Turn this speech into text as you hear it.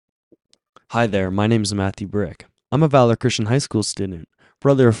Hi there, my name is Matthew Brick. I'm a Valor Christian High School student,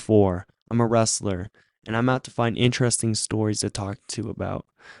 brother of four. I'm a wrestler, and I'm out to find interesting stories to talk to about,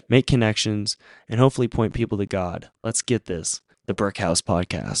 make connections, and hopefully point people to God. Let's get this, the Brick House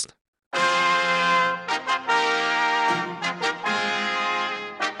Podcast.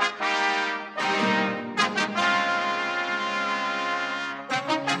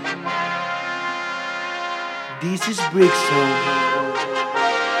 This is Brick's home.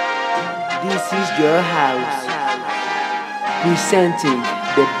 This is your house. Presenting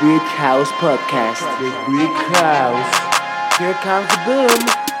the Brick House Podcast. The Brick House. Here comes the boom.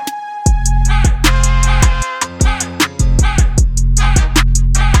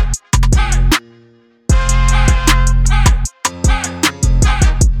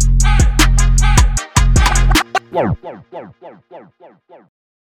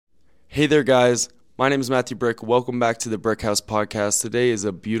 Hey there, guys. My name is Matthew Brick. Welcome back to the Brick House Podcast. Today is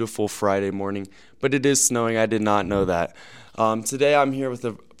a beautiful Friday morning, but it is snowing. I did not know that. Today I'm here with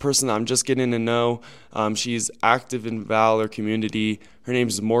a person I'm just getting to know. She's active in Valor community. Her name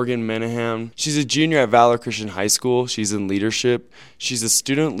is Morgan Minnihan. She's a junior at Valor Christian High School. She's in leadership. She's a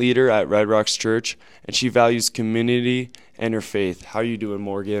student leader at Red Rocks Church, and she values community and her faith. How are you doing,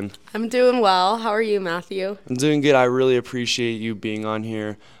 Morgan? I'm doing well. How are you, Matthew? I'm doing good. I really appreciate you being on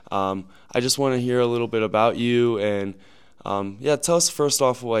here. I just want to hear a little bit about you and, tell us first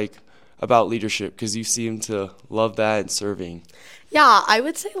off, about leadership, because you seem to love that and serving. Yeah, I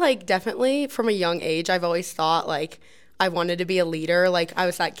would say, definitely from a young age, I've always thought, I wanted to be a leader. I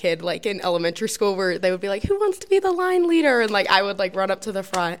was that kid, in elementary school where they would be like, who wants to be the line leader? And, I would, run up to the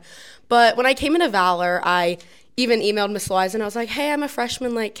front. But when I came into Valor, I even emailed Miss Liza and I was like, hey, I'm a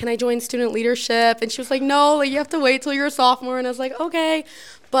freshman, can I join student leadership? And she was like, no, you have to wait till you're a sophomore. And I was like, okay.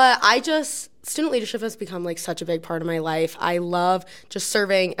 But student leadership has become such a big part of my life. I love just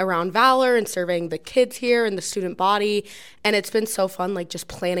serving around Valor and serving the kids here and the student body. And it's been so fun, just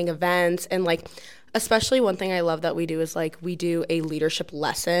planning events. And especially one thing I love that we do is we do a leadership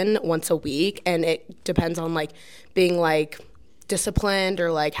lesson once a week. And it depends on being disciplined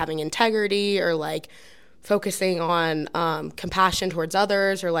or having integrity or focusing on compassion towards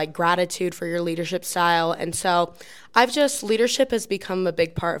others or gratitude for your leadership style. And so leadership has become a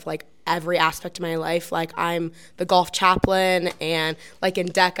big part of every aspect of my life. I'm the golf chaplain and in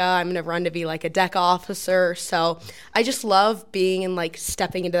DECA, I'm going to run to be a DECA officer. So I just love being and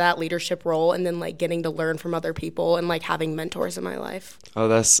stepping into that leadership role and then getting to learn from other people and having mentors in my life. Oh,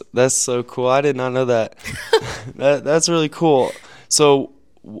 that's so cool. I did not know that. That's really cool. So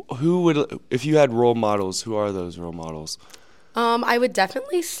who would, if you had role models, who are those role models? I would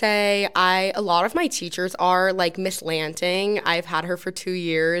definitely say a lot of my teachers are Miss Lanting. I've had her for 2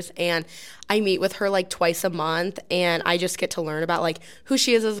 years and I meet with her twice a month and I just get to learn about who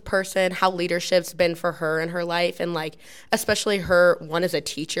she is as a person, how leadership's been for her in her life and especially her, one as a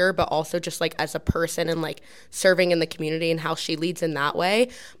teacher, but also just as a person and serving in the community and how she leads in that way.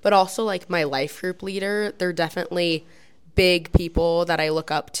 But also my life group leader, they're definitely big people that I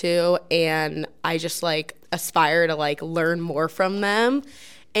look up to and I just aspire to learn more from them.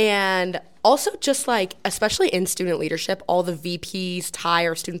 And also just especially in student leadership, all the VPs, Ty,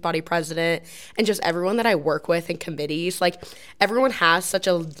 our student body president, and just everyone that I work with in committees, everyone has such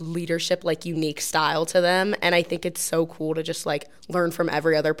a leadership unique style to them. And I think it's so cool to just learn from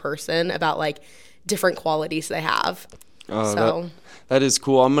every other person about different qualities they have. That is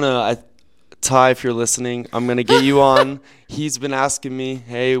cool. Ty, if you're listening, I'm going to get you on. He's been asking me,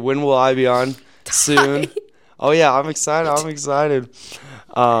 hey, when will I be on? Soon. Oh, yeah, I'm excited.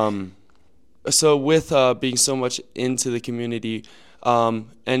 So with being so much into the community, and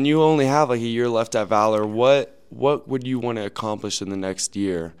you only have a year left at Valor, what would you want to accomplish in the next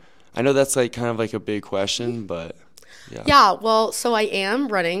year? I know that's kind of a big question, but yeah. Yeah, well, so I am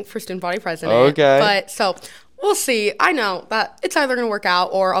running for student body president. Okay. But so we'll see. I know that it's either going to work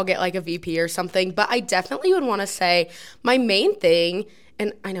out or I'll get a VP or something. But I definitely would want to say my main thing,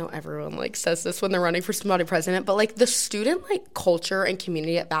 and I know everyone says this when they're running for student body president, but the student culture and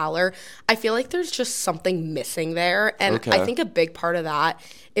community at Valor, I feel there's just something missing there. And Okay. I think a big part of that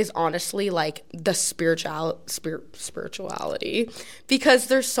is honestly the spirituality, because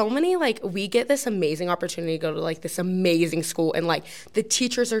there's so many we get this amazing opportunity to go to this amazing school and the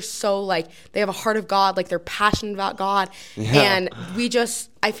teachers are so they have a heart of God, they're passionate about God. Yeah. And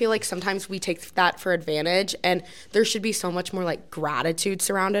I feel sometimes we take that for advantage and there should be so much more gratitude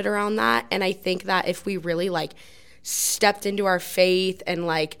surrounded around that. And I think that if we really stepped into our faith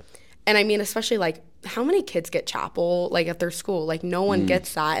and I mean especially how many kids get chapel like at their school? Like no one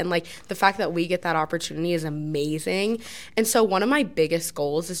gets that. And like the fact that we get that opportunity is amazing. And so one of my biggest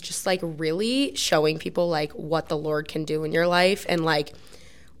goals is just like really showing people like what the Lord can do in your life, and like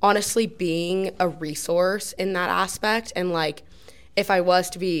honestly being a resource in that aspect. And like if I was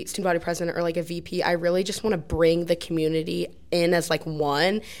to be student body president or like a VP, I really just want to bring the community in as like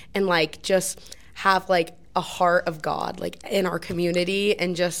one, and like just have like a heart of God like in our community,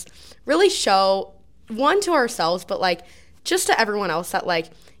 and just really show one to ourselves, but like just to everyone else that like,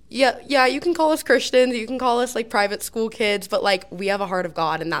 yeah, you can call us Christians, you can call us like private school kids, but like we have a heart of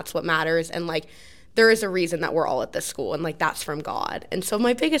God, and that's what matters. And like there is a reason that we're all at this school, and like that's from God. And so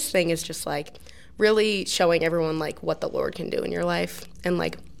my biggest thing is just like really showing everyone like what the Lord can do in your life, and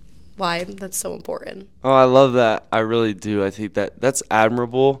like why that's so important. Oh, I love that. I really do. I think that's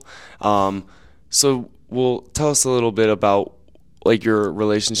admirable. So well, tell us a little bit about like your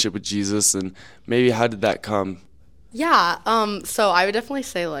relationship with Jesus, and maybe how did that come? Yeah, so I would definitely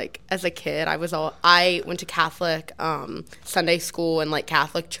say like as a kid, I went to Catholic Sunday school and like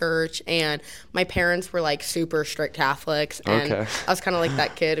Catholic church, and my parents were like super strict Catholics, and Okay. I was kind of like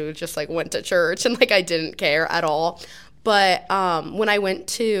that kid who just like went to church and like I didn't care at all. But when I went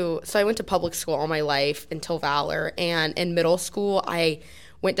to public school all my life until Valor, and in middle school I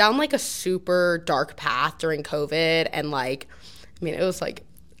went down like a super dark path during COVID, and like I mean, it was like,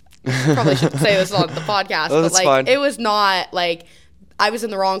 probably shouldn't say this on the podcast, Oh, but that's like, fine. it was not like, I was in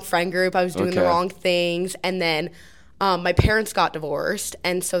the wrong friend group. I was doing the Okay. wrong things. And then my parents got divorced.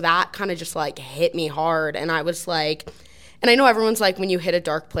 And so that kind of just like hit me hard. And I was like, and I know everyone's like, when you hit a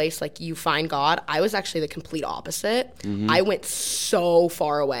dark place, like you find God. I was actually the complete opposite. I went so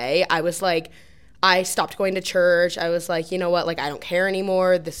far away. I was like, I stopped going to church. I was like, you know what? Like, I don't care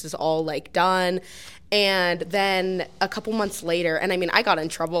anymore. This is all like done. And then a couple months later, and I mean, I got in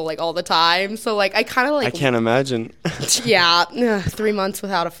trouble like all the time. So like, I kind of like, I can't imagine. yeah, 3 months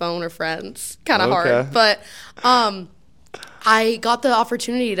without a phone or friends, kind of Okay. hard. But I got the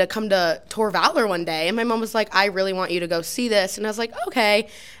opportunity to come to Tour Valor one day, and my mom was like, I really want you to go see this. And I was like, okay.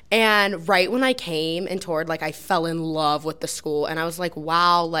 And right when I came and toured, like I fell in love with the school, and I was like,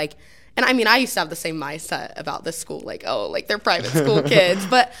 wow, like, and I mean, I used to have the same mindset about this school, like, oh, like they're private school kids.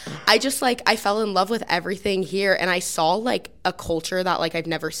 But I just like, I fell in love with everything here. And I saw like a culture that like I've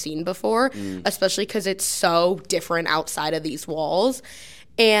never seen before, especially because it's so different outside of these walls.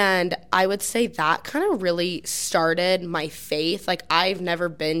 And I would say that kind of really started my faith. Like I've never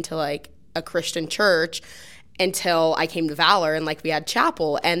been to like a Christian church until I came to Valor, and like we had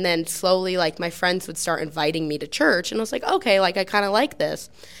chapel. And then slowly like my friends would start inviting me to church, and I was like, okay, like I kind of like this.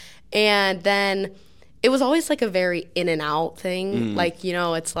 And then it was always like a very in and out thing. Like, you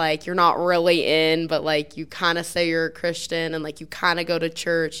know, it's like you're not really in, but like you kind of say you're a Christian, and like you kind of go to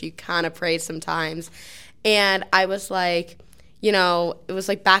church, you kind of pray sometimes. And I was like, you know, it was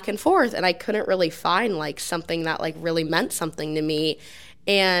like back and forth, and I couldn't really find like something that like really meant something to me.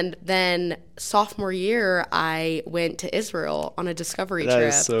 And then sophomore year, I went to Israel on a discovery That trip.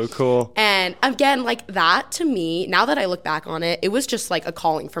 is so cool. And again, like that to me, now that I look back on it, it was just like a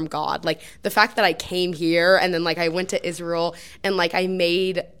calling from God. Like the fact that I came here, and then like I went to Israel, and like I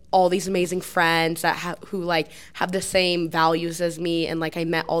made all these amazing friends that who like have the same values as me, and like I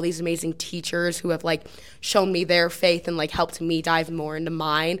met all these amazing teachers who have like shown me their faith and like helped me dive more into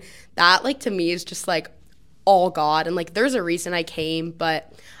mine. That like to me is just like all God. And like there's a reason I came,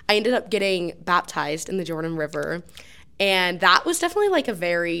 but I ended up getting baptized in the Jordan River, and that was definitely like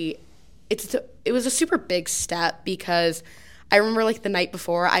it was a super big step, because I remember like the night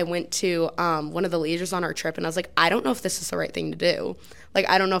before I went to one of the leaders on our trip, and I was like, I don't know if this is the right thing to do. Like,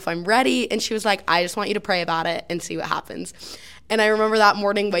 I don't know if I'm ready. And she was like, I just want you to pray about it and see what happens. And I remember that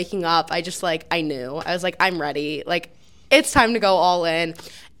morning waking up, I just like, I knew. I was like, I'm ready. Like, it's time to go all in.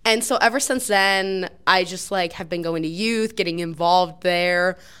 And so ever since then, I just like have been going to youth, getting involved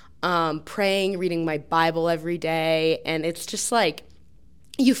there, praying, reading my Bible every day. And it's just like,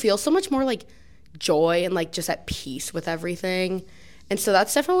 you feel so much more like joy and like just at peace with everything. And so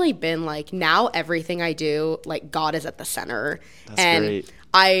that's definitely been like, now everything I do, like God is at the center. That's great.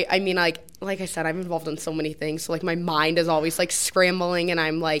 I mean, like I said, I'm involved in so many things. So like my mind is always like scrambling, and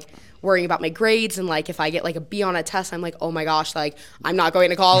I'm like worrying about my grades, and like if I get like a B on a test, I'm like, oh my gosh, like I'm not going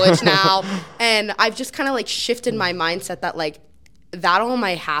to college now. And I've just kind of like shifted my mindset that like that all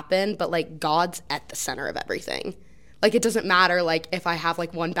might happen, but like God's at the center of everything. Like it doesn't matter like if I have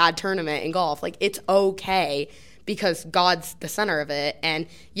like one bad tournament in golf, like it's okay, because God's the center of it. And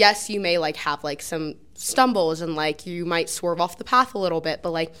yes, you may like have like some stumbles and like you might swerve off the path a little bit, but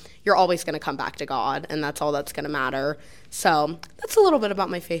like you're always going to come back to God, and that's all that's going to matter. So that's a little bit about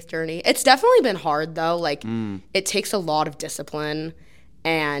my faith journey. It's definitely been hard though. Like it takes a lot of discipline,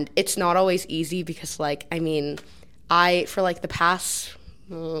 and it's not always easy because like, I mean, for like the past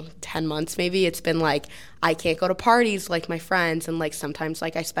 10 months maybe, it's been like I can't go to parties like my friends, and like sometimes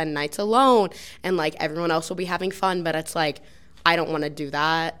like I spend nights alone and like everyone else will be having fun, but it's like I don't want to do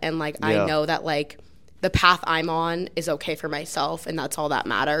that. And like I know that like the path I'm on is okay for myself, and that's all that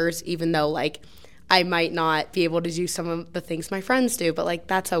matters, even though like I might not be able to do some of the things my friends do, but like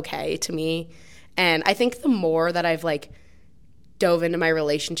that's okay to me. And I think the more that I've like dove into my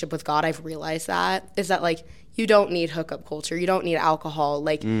relationship with God, I've realized that like you don't need hookup culture, you don't need alcohol,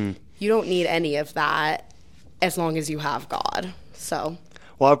 like you don't need any of that as long as you have God. So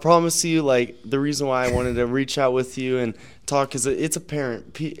well, I promise you, like, the reason why I wanted to reach out with you and talk is it's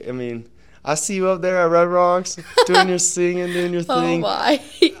apparent. I mean, I see you up there at Red Rocks doing your singing, doing your thing. Oh my.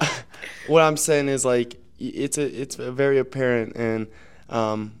 What I'm saying is like it's very apparent, and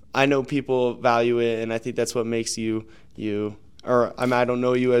I know people value it, and I think that's what makes you. Or I mean, I don't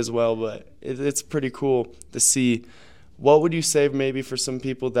know you as well, but it's pretty cool to see. What would you say maybe for some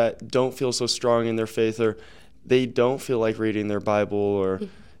people that don't feel so strong in their faith, or they don't feel like reading their Bible, or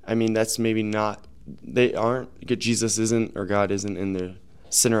I mean, that's maybe not, they aren't, Jesus isn't or God isn't in the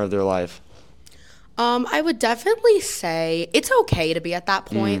center of their life? I would definitely say it's okay to be at that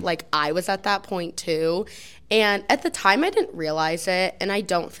point. Like I was at that point too. And at the time I didn't realize it, and I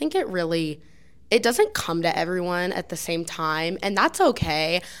don't think it doesn't come to everyone at the same time, and that's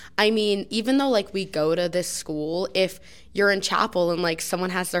okay. I mean, even though like we go to this school, if you're in chapel and like someone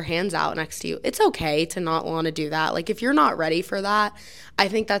has their hands out next to you, it's okay to not want to do that. Like if you're not ready for that, I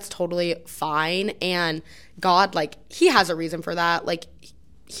think that's totally fine. And God, like he has a reason for that. Like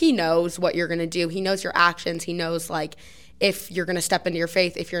he knows what you're going to do. He knows your actions. He knows like if you're going to step into your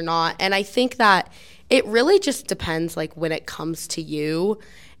faith, if you're not. And I think that it really just depends like when it comes to you.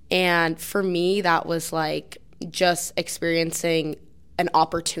 And for me, that was like just experiencing an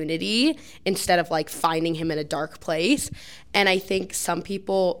opportunity instead of like finding him in a dark place. And I think some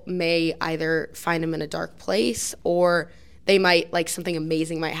people may either find him in a dark place, or they might like something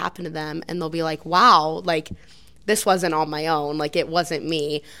amazing might happen to them and they'll be like, wow, like this wasn't on my own, like it wasn't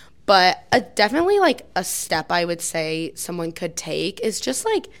me. But definitely like a step I would say someone could take is just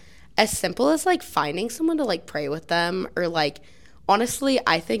like as simple as like finding someone to like pray with them, or like honestly,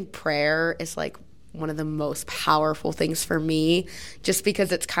 I think prayer is like one of the most powerful things for me, just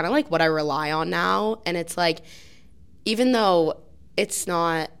because it's kind of like what I rely on now. And it's like, even though it's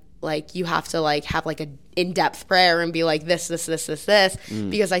not like you have to like have like a in-depth prayer and be like this,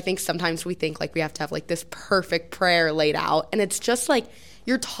 because I think sometimes we think like we have to have like this perfect prayer laid out, and it's just like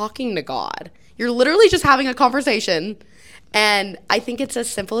you're talking to God. You're literally just having a conversation. And I think it's as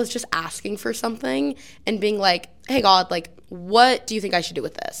simple as just asking for something and being like, hey, God, like, what do you think I should do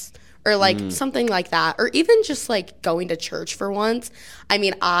with this? Or like something like that. Or even just like going to church for once. I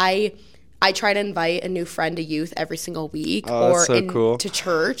mean, I try to invite a new friend to youth every single week, or cool. to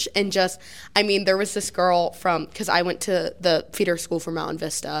church. And just, I mean, there was this girl because I went to the feeder school for Mountain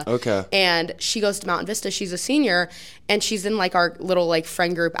Vista. Okay. And she goes to Mountain Vista. She's a senior, and she's in like our little like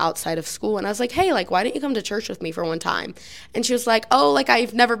friend group outside of school. And I was like, hey, like, why don't you come to church with me for one time? And she was like, oh, like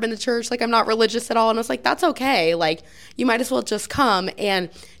I've never been to church. Like I'm not religious at all. And I was like, that's okay. Like you might as well just come. And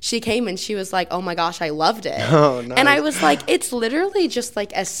she came and she was like, oh my gosh, I loved it. Oh, nice. And I was like, it's literally just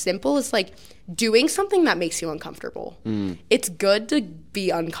like as simple as like doing something that makes you uncomfortable. It's good to be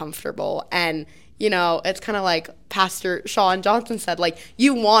uncomfortable. And, you know, it's kind of like Pastor Sean Johnson said, like,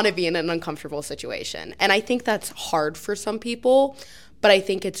 you want to be in an uncomfortable situation. And I think that's hard for some people, but I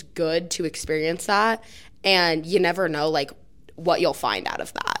think it's good to experience that. And you never know, like, what you'll find out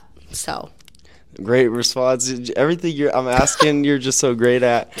of that. So. Great response. Everything I'm asking, you're just so great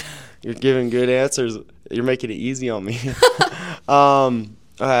at. You're giving good answers. You're making it easy on me. All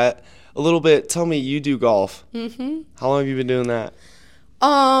right. A little bit. Tell me, you do golf. Mm-hmm. How long have you been doing that?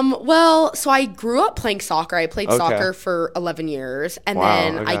 Well, so I grew up playing soccer. I played soccer for 11 years, and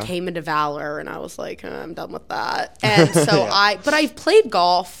then I came into Valor, and I was like, I'm done with that. And so but I've played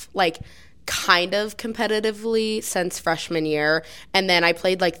golf like kind of competitively since freshman year, and then I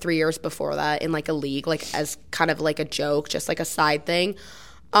played like 3 years before that in like a league, like as kind of like a joke, just like a side thing.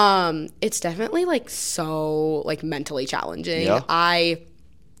 It's definitely like so like mentally challenging. Yeah. I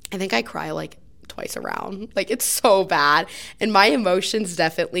think I cry like twice a round. Like it's so bad. And my emotions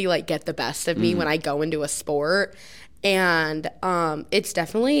definitely like get the best of me when I go into a sport. And it's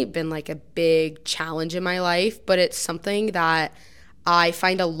definitely been like a big challenge in my life, but it's something that I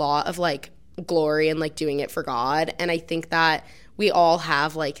find a lot of like glory and like doing it for God. And I think that we all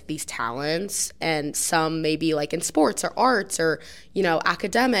have like these talents, and some maybe like in sports or arts or, you know,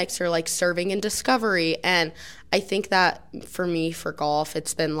 academics or like serving in discovery. And I think that for me, for golf,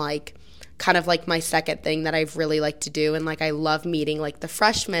 it's been like kind of like my second thing that I've really liked to do. And like I love meeting like the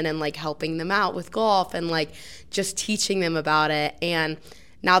freshmen and like helping them out with golf and like just teaching them about it. And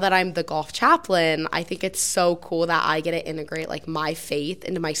now that I'm the golf chaplain, I think it's so cool that I get to integrate like my faith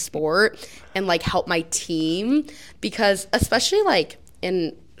into my sport and like help my team, because especially like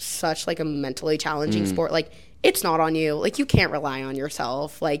in such like a mentally challenging sport, like it's not on you. Like you can't rely on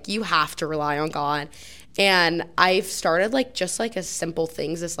yourself. Like you have to rely on God. And I've started like just like as simple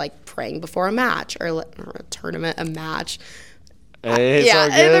things as like praying before a match or a tournament, a match. Hey, yeah,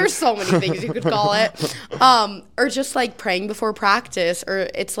 and there's so many things you could call it. Or just like praying before practice, or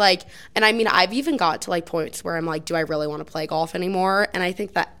it's like, and I mean, I've even got to like points where I'm like, do I really want to play golf anymore? And I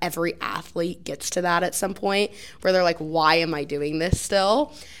think that every athlete gets to that at some point where they're like, why am I doing this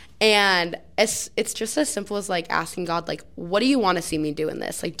still? And it's just as simple as like asking God, like, what do you want to see me do in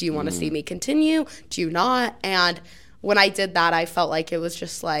this? Like, do you want to see me continue? Do you not? And when I did that, I felt like it was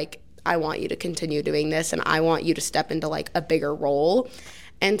just like, I want you to continue doing this, and I want you to step into like a bigger role.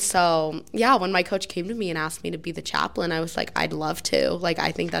 And so, yeah, when my coach came to me and asked me to be the chaplain, I was like, I'd love to. Like,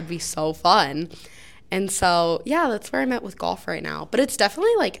 I think that'd be so fun. And so, yeah, that's where I'm at with golf right now. But it's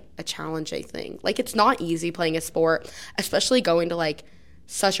definitely like a challenging thing. Like, it's not easy playing a sport, especially going to like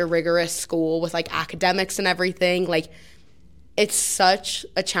such a rigorous school with like academics and everything. Like, it's such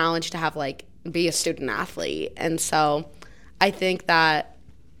a challenge to have like be a student athlete. And so I think that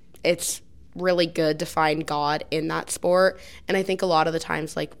it's really good to find God in that sport. And I think a lot of the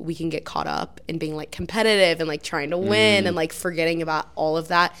times like we can get caught up in being like competitive and like trying to win and like forgetting about all of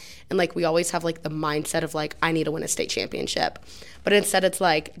that. And like we always have like the mindset of like, I need to win a state championship. But instead it's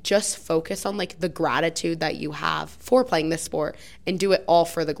like just focus on like the gratitude that you have for playing this sport and do it all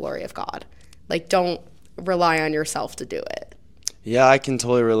for the glory of God. Like don't rely on yourself to do it. Yeah, I can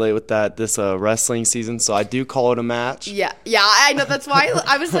totally relate with that this wrestling season, so I do call it a match. Yeah, I know. That's why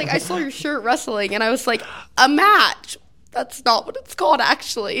I was like, I saw your shirt wrestling, and I was like, a match? That's not what it's called,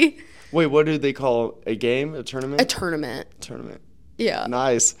 actually. Wait, what do they call a game? A tournament? A tournament. Tournament. Yeah.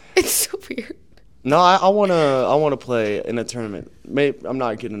 Nice. It's so weird. No, I wanna play in a tournament. Maybe I'm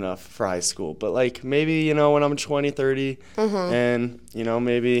not good enough for high school, but like maybe, you know, when I'm 20, 30, and you know,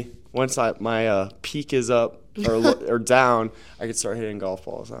 maybe once my peak is up or down, I could start hitting golf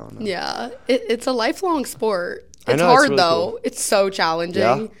balls. I don't know. Yeah, it's a lifelong sport. It's know, hard it's really though. cool. It's so challenging.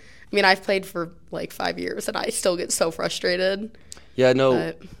 Yeah. I mean, I've played for like 5 years, and I still get so frustrated. Yeah,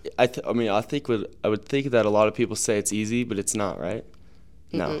 no. I would think that a lot of people say it's easy, but it's not, right?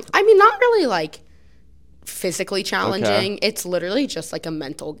 No. I mean, not really like physically challenging. Okay. It's literally just like a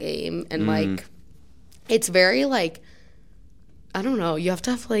mental game, and like it's very like, I don't know, you have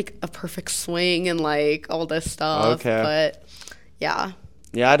to have like a perfect swing and like all this stuff. Okay. But yeah.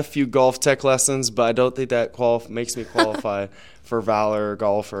 Yeah, I had a few golf tech lessons, but I don't think that makes me qualify for Valor or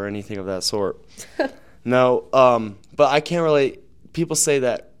golf or anything of that sort. No, but I can't relate. People say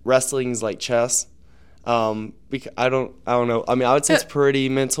that wrestling is like chess. Because I don't know. I mean, I would say it's pretty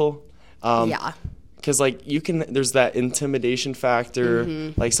mental. Yeah. Because like there's that intimidation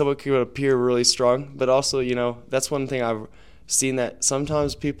factor. Like someone could appear really strong, but also, you know, that's one thing I've seen, that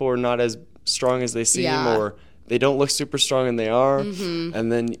sometimes people are not as strong as they seem, or they don't look super strong and they are.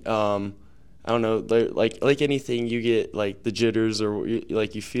 And then I don't know, like anything, you get like the jitters, or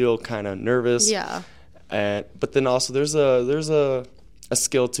like you feel kind of nervous. Yeah. But then also there's a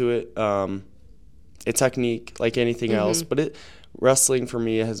skill to it, a technique like anything else. But wrestling for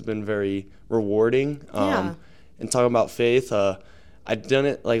me has been very rewarding. And talking about faith, I'd done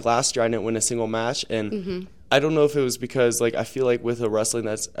it like last year. I didn't win a single match, and I don't know if it was because like I feel like with a wrestling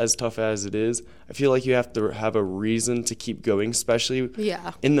that's as tough as it is, I feel like you have to have a reason to keep going, especially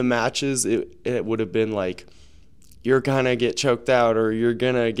in the matches. It would have been like you're gonna get choked out or you're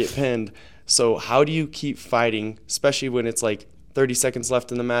gonna get pinned. So how do you keep fighting, especially when it's like 30 seconds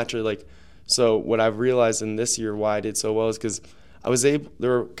left in the match? Or like, so what I've realized in this year why I did so well is because there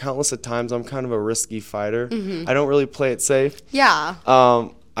were countless of times I'm kind of a risky fighter. I don't really play it safe. Yeah.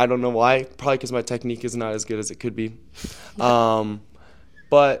 I don't know why. Probably because my technique is not as good as it could be.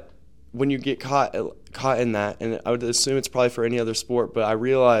 But when you get caught in that, and I would assume it's probably for any other sport, but I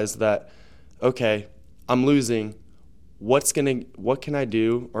realized that, okay, I'm losing. What can I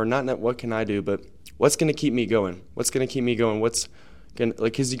do? Or not what can I do, but what's going to keep me going? What's going to keep me going?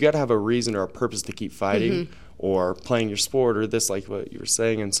 Because you got to have a reason or a purpose to keep fighting or playing your sport or this, like what you were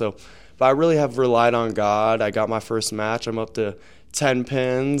saying. And so, but I really have relied on God. I got my first match. I'm up to 10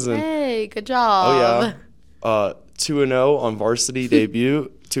 pins. And Hey, good job. oh, yeah. 2-0 on varsity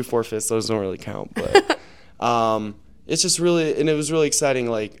debut. 2 forfeits. Those don't really count. But it's just really – and it was really exciting.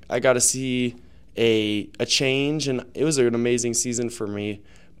 Like, I got to see a change, and it was an amazing season for me.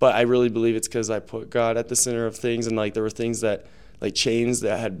 But I really believe it's because I put God at the center of things, and, like, there were things that – like chains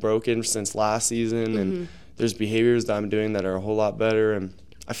that had broken since last season, and there's behaviors that I'm doing that are a whole lot better, and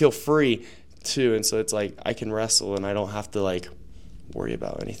I feel free too, and so it's like I can wrestle and I don't have to like worry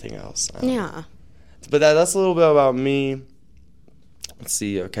about anything else. Yeah. But that's a little bit about me. Let's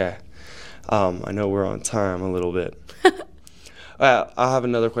see. Okay, I know we're on time a little bit. I'll have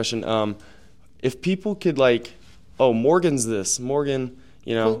another question. If people could like, Morgan,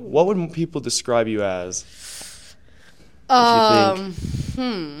 what would people describe you as? I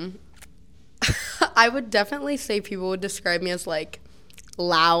would definitely say people would describe me as like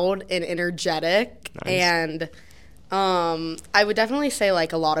loud and energetic. Nice. And I would definitely say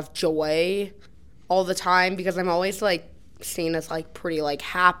like a lot of joy all the time, because I'm always like seen as like pretty like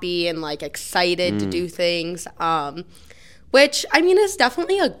happy and like excited to do things, which I mean is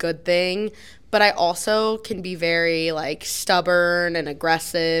definitely a good thing. But I also can be very like stubborn and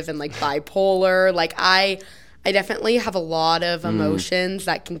aggressive and like bipolar. Like I definitely have a lot of emotions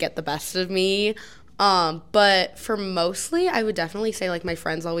that can get the best of me. But for mostly, I would definitely say, like, my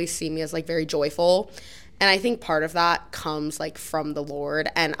friends always see me as, like, very joyful. And I think part of that comes, like, from the Lord.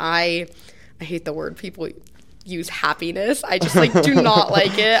 And I hate the word people use happiness. I just, like, do not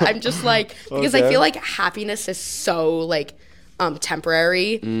like it. I'm just, like, because I feel like happiness is so, like,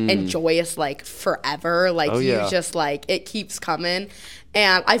 temporary and joyous, like, forever. Like, just, like, it keeps coming.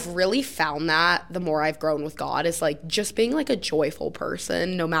 And I've really found that the more I've grown with God is, like, just being, like, a joyful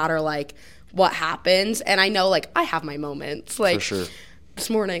person no matter, like, what happens. And I know, like, I have my moments. Like, for sure. This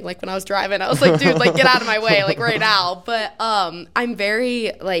morning, like, when I was driving, I was like, dude, like, get out of my way, like, right now. But I'm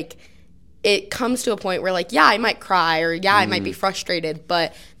very, like, it comes to a point where, like, yeah, I might cry or, yeah, I might be frustrated,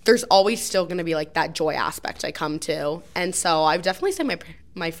 but there's always still going to be, like, that joy aspect I come to. And so I would definitely say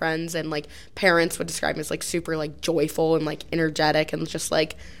my friends and, like, parents would describe me as, like, super, like, joyful and, like, energetic and just,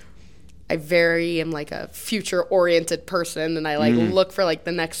 like, I am, like, a future-oriented person, and I, like, look for, like,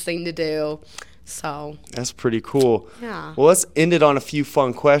 the next thing to do. So. That's pretty cool. Yeah. Well, let's end it on a few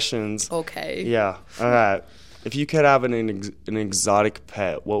fun questions. Okay. Yeah. All right. If you could have an exotic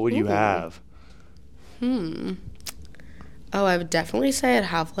pet, what would you have? Oh, I would definitely say I'd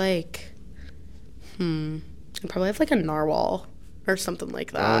have, like, I'd probably have, like, a narwhal or something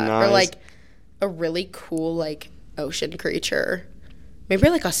like that. Oh, nice. Or, like, a really cool, like, ocean creature. Maybe,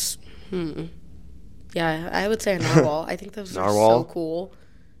 like, yeah, I would say a narwhal. I think those are so cool.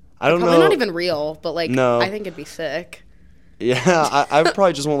 I don't know. Probably not even real, but, like, no. I think it'd be sick. Yeah, I would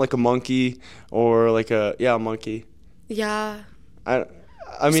probably just want, like, a monkey or, like, a monkey. Yeah. I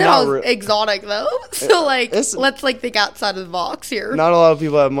mean, not exotic, though. So, like, let's, like, think outside of the box here. Not a lot of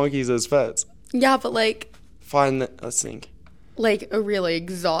people have monkeys as pets. Yeah, but, like. Let's think. Like, a really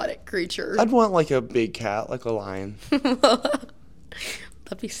exotic creature. I'd want, like, a big cat, like a lion.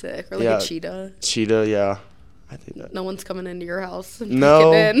 That'd be sick. Or, like, a cheetah. Cheetah, yeah. I think that. No one's coming into your house and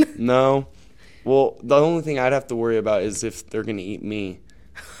no, in. No. Well, the only thing I'd have to worry about is if they're going to eat me.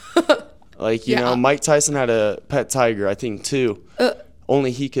 Like, you know, Mike Tyson had a pet tiger, I think, too.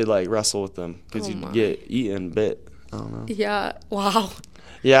 Only he could, like, wrestle with them because you'd get eaten, bit. I don't know. Yeah. Wow.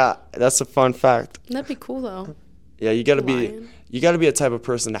 Yeah, that's a fun fact. That'd be cool, though. Yeah, you got to be a type of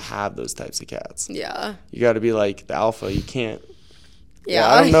person to have those types of cats. Yeah. You got to be, like, the alpha. You can't. Yeah.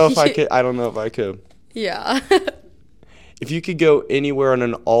 I don't know if I could. I don't know if I could. Yeah. If you could go anywhere on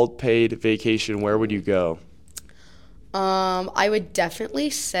an all-paid vacation, where would you go? I would definitely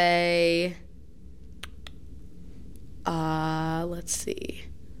say, let's see.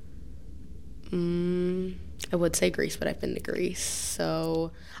 I would say Greece, but I've been to Greece.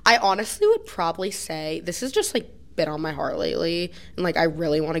 So I honestly would probably say, this is just, like, been on my heart lately, and, like, I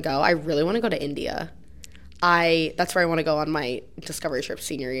really want to go. I really want to go to India. That's where I want to go on my Discovery trip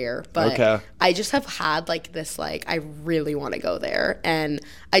senior year. But I just have had, like, this, like, I really want to go there. And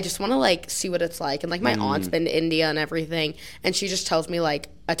I just want to, like, see what it's like. And, like, my aunt's been to India and everything. And she just tells me, like,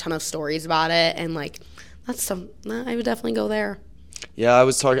 a ton of stories about it. And, like, I would definitely go there. Yeah, I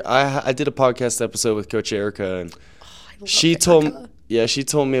was talking. I did a podcast episode with Coach Erica. And she told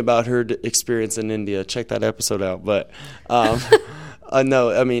me about her experience in India. Check that episode out. But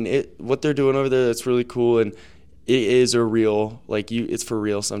no, I mean, what they're doing over there, that's really cool, and it is a real, like, it's for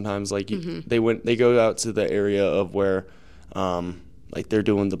real sometimes. Like, they go out to the area of where, like, they're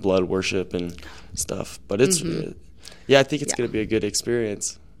doing the blood worship and stuff. But it's, I think it's going to be a good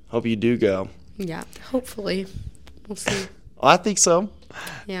experience. Hope you do go. Yeah, hopefully. We'll see. I think so.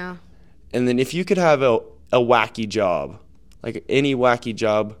 Yeah. And then if you could have a wacky job, like any wacky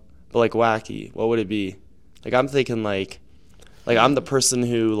job, but like wacky, what would it be? Like I'm thinking like I'm the person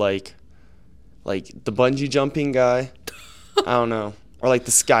who like the bungee jumping guy. I don't know. Or like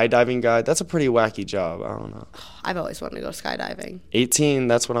the skydiving guy. That's a pretty wacky job. I don't know. I've always wanted to go skydiving. 18,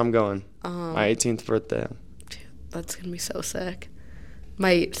 that's what I'm going. My 18th birthday. Dude, that's going to be so sick.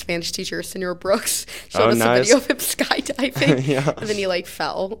 My Spanish teacher, Senor Brooks, showed us nice. a video of him skydiving. Yeah. And then he like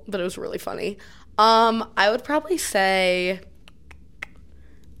fell, but it was really funny. I would probably say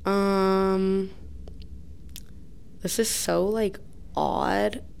this is so like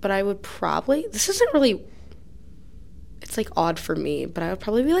odd, but I would probably, this isn't really, it's like odd for me, but I would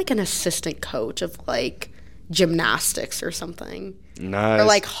probably be like an assistant coach of like gymnastics or something. Nice. Or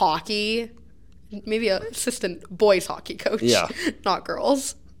like hockey. Maybe an assistant boys hockey coach. Yeah. Not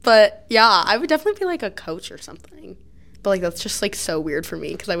girls. But yeah, I would definitely be like a coach or something. But like that's just like so weird for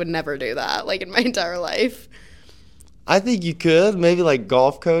me because I would never do that like in my entire life. I think you could. Maybe like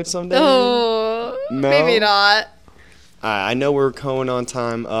golf coach someday. Oh, No? maybe not. I know we're going on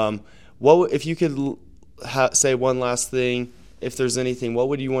time. What if you could say one last thing, if there's anything, what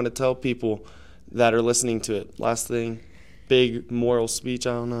would you want to tell people that are listening to it? Last thing, big moral speech,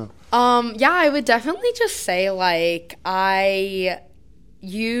 I don't know. Yeah, I would definitely just say like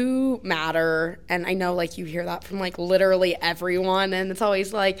you matter, and I know like you hear that from like literally everyone, and it's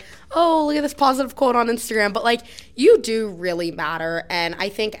always like, oh, look at this positive quote on Instagram, but like you do really matter, and I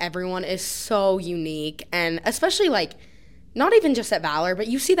think everyone is so unique, and especially like not even just at Valor, but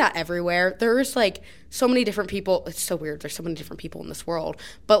you see that everywhere. There's like so many different people. It's so weird. There's so many different people in this world,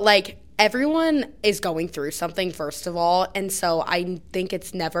 but like everyone is going through something first of all, and so I think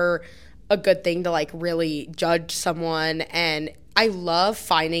it's never a good thing to like really judge someone. And I love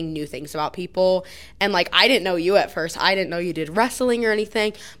finding new things about people. And like I didn't know you at first. I didn't know you did wrestling or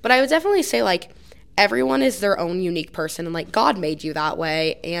anything, but I would definitely say like everyone is their own unique person, and like God made you that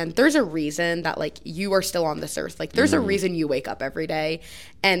way, and there's a reason that like you are still on this earth. Like there's a reason you wake up every day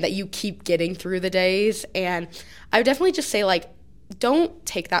and that you keep getting through the days. And I would definitely just say like don't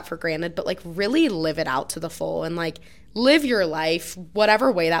take that for granted, but like really live it out to the full, and like live your life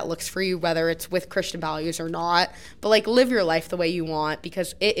whatever way that looks for you, whether it's with Christian values or not, but like live your life the way you want,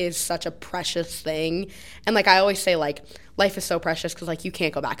 because it is such a precious thing. And like I always say like life is so precious because like you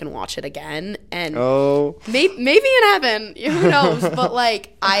can't go back and watch it again, and maybe in heaven, who knows. But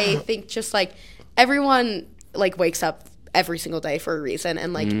like I think just like everyone like wakes up every single day for a reason,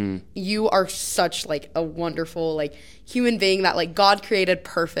 and like you are such like a wonderful like human being that like God created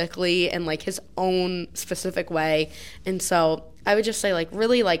perfectly in like his own specific way. And so I would just say like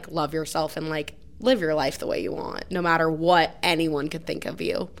really like love yourself and like live your life the way you want, no matter what anyone could think of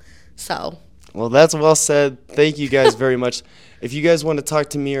you. So well, that's well said. Thank you guys very much. If you guys want to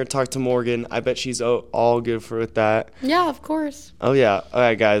talk to me or talk to Morgan, I bet she's all good for that. yeah, of course. Oh yeah. All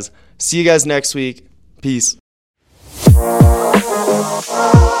right, guys. See you guys next week. Peace.